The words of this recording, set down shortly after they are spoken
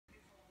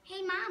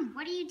Mom,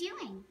 what are you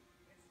doing?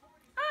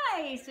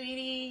 Hi,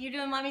 sweetie. You're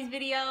doing Mommy's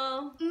video?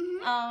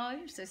 Mm-hmm. Oh,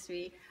 you're so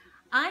sweet.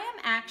 I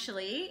am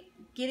actually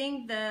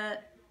getting the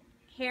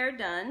hair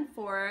done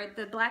for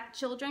the Black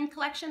Children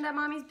collection that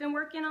Mommy's been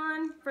working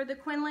on for the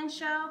Quinlan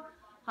show.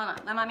 Hold on,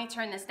 let Mommy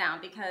turn this down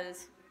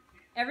because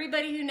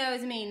everybody who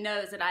knows me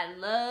knows that I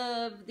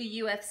love the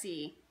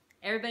UFC.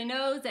 Everybody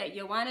knows that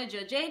Joanna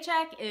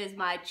Jędrzejczyk is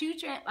my true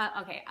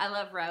okay, I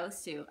love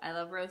Rose too. I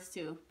love Rose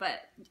too, but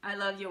I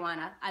love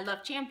Joanna. I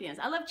love champions.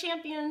 I love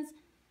champions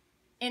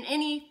in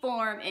any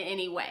form, in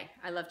any way.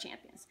 I love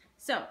champions.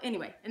 So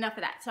anyway, enough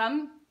of that. So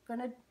I'm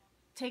gonna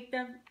take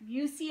the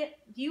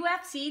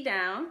UFC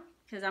down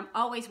because I'm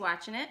always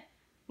watching it.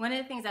 One of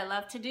the things I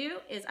love to do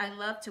is I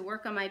love to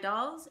work on my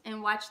dolls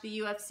and watch the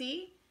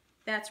UFC.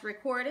 That's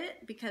recorded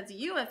because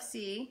the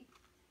UFC,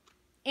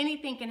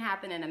 anything can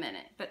happen in a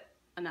minute, but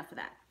enough of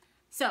that.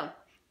 So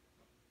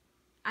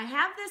I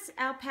have this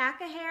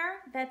alpaca hair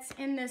that's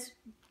in this,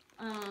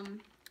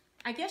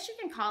 I guess you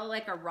can call it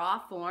like a raw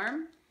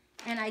form.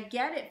 And I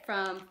get it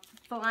from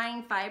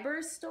Flying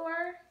Fibers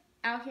store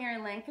out here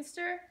in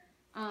Lancaster.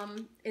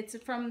 It's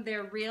from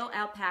their real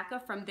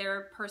alpaca from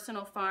their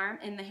personal farm,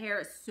 and the hair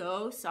is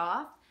so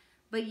soft,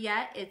 but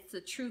yet it's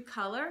the true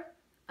color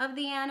of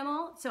the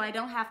animal, so I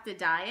don't have to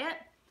dye it.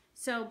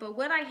 So, but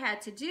what I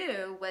had to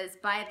do was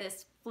buy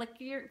this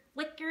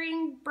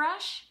flickering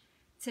brush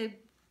to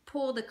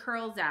pull the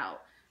curls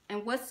out.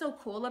 And what's so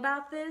cool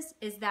about this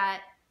is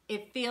that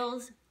it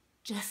feels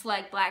just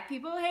like black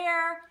people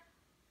hair.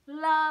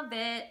 Love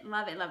it,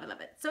 love it, love it,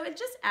 love it. So it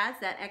just adds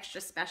that extra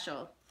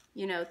special,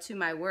 you know, to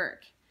my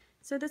work.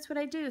 So that's what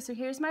I do. So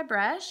here's my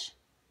brush,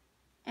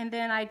 and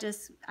then I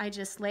just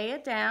lay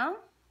it down,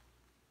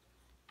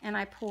 and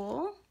I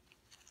pull.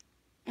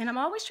 And I'm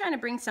always trying to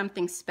bring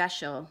something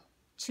special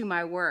to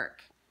my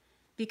work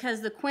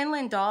because the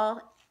Quinlan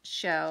Doll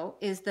Show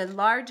is the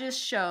largest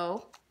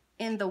show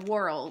in the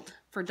world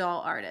for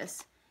doll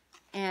artists.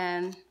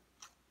 And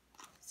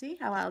see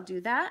how I'll do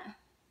that?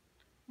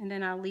 And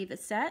then I'll leave it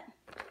set.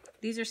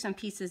 These are some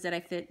pieces that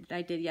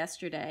I did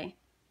yesterday.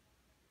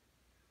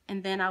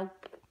 And then I'll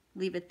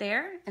leave it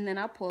there, and then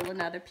I'll pull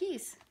another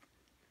piece.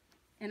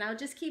 And I'll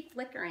just keep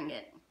flickering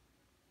it.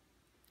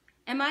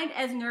 Am I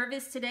as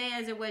nervous today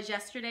as it was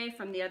yesterday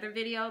from the other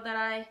video that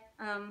I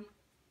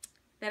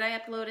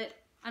uploaded?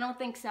 I don't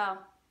think so.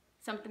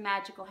 Something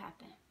magical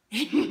happened.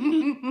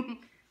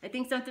 I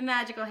think something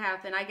magical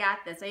happened. I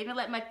got this. I even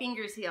let my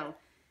fingers heal.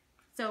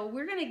 So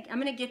I'm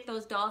gonna get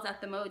those dolls out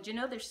the mold. You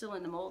know they're still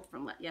in the mold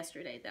from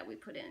yesterday that we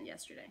put in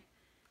yesterday.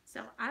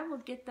 So I will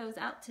get those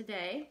out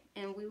today,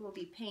 and we will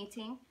be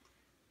painting.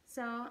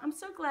 So I'm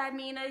so glad,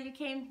 Mina, you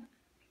came.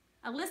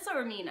 Alyssa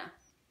or Mina?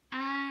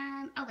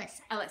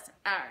 Alyssa. Alyssa.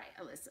 All right,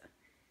 Alyssa.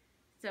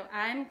 So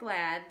I'm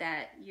glad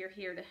that you're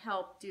here to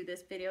help do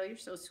this video. You're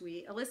so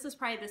sweet. Alyssa's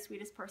probably the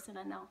sweetest person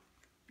I know.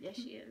 Yes,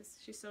 she is.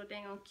 She's so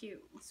dang on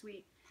cute and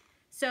sweet.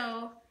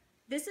 So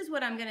this is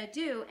what I'm gonna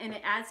do, and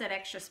it adds that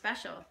extra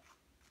special,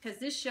 because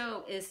this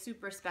show is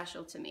super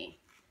special to me.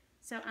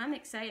 So I'm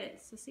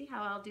excited. So see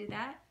how I'll do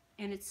that?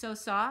 And it's so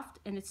soft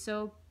and it's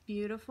so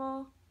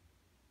beautiful.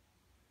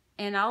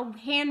 And I'll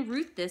hand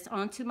root this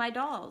onto my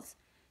dolls.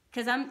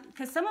 Because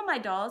some of my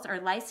dolls are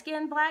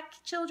light-skinned black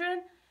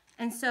children.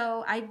 And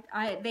so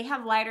they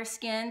have lighter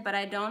skin, but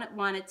I don't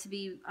want it to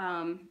be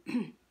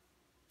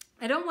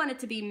I don't want it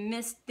to be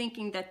missed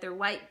thinking that they're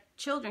white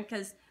children,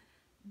 because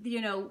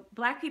you know,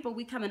 black people,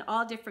 we come in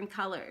all different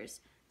colors.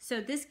 So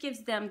this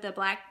gives them the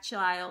black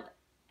child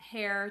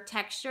hair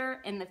texture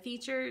and the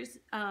features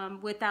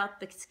without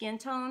the skin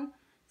tone.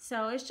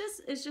 So it's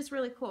just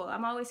really cool.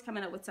 I'm always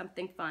coming up with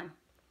something fun.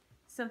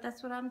 So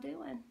that's what I'm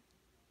doing.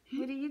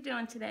 What are you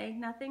doing today?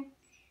 Nothing?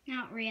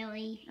 Not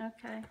really.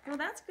 Okay. Well,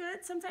 that's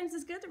good. Sometimes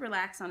it's good to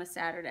relax on a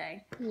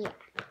Saturday. Yeah.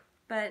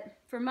 But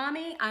for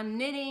Mommy, I'm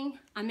knitting.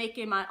 I'm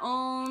making my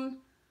own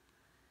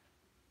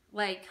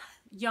like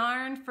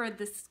yarn for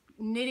this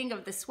knitting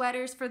of the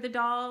sweaters for the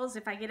dolls,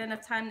 if I get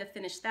enough time to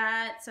finish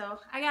that. So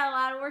I got a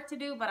lot of work to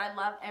do, but I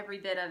love every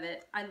bit of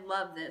it. I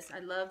love this. I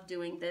love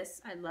doing this.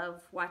 I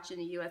love watching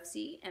the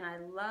UFC, and I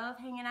love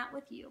hanging out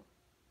with you.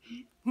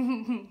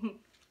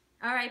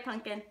 All right,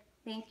 Pumpkin.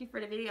 Thank you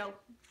for the video.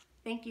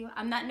 Thank you.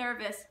 I'm not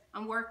nervous.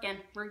 I'm working.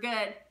 We're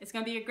good. It's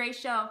going to be a great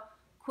show.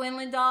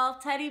 Quinlan Doll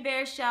Teddy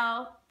Bear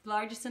Show,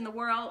 largest in the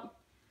world.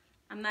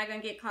 I'm not going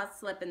to get caught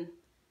slipping.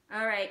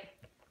 All right.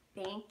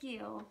 Thank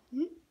you.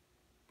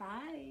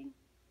 Bye.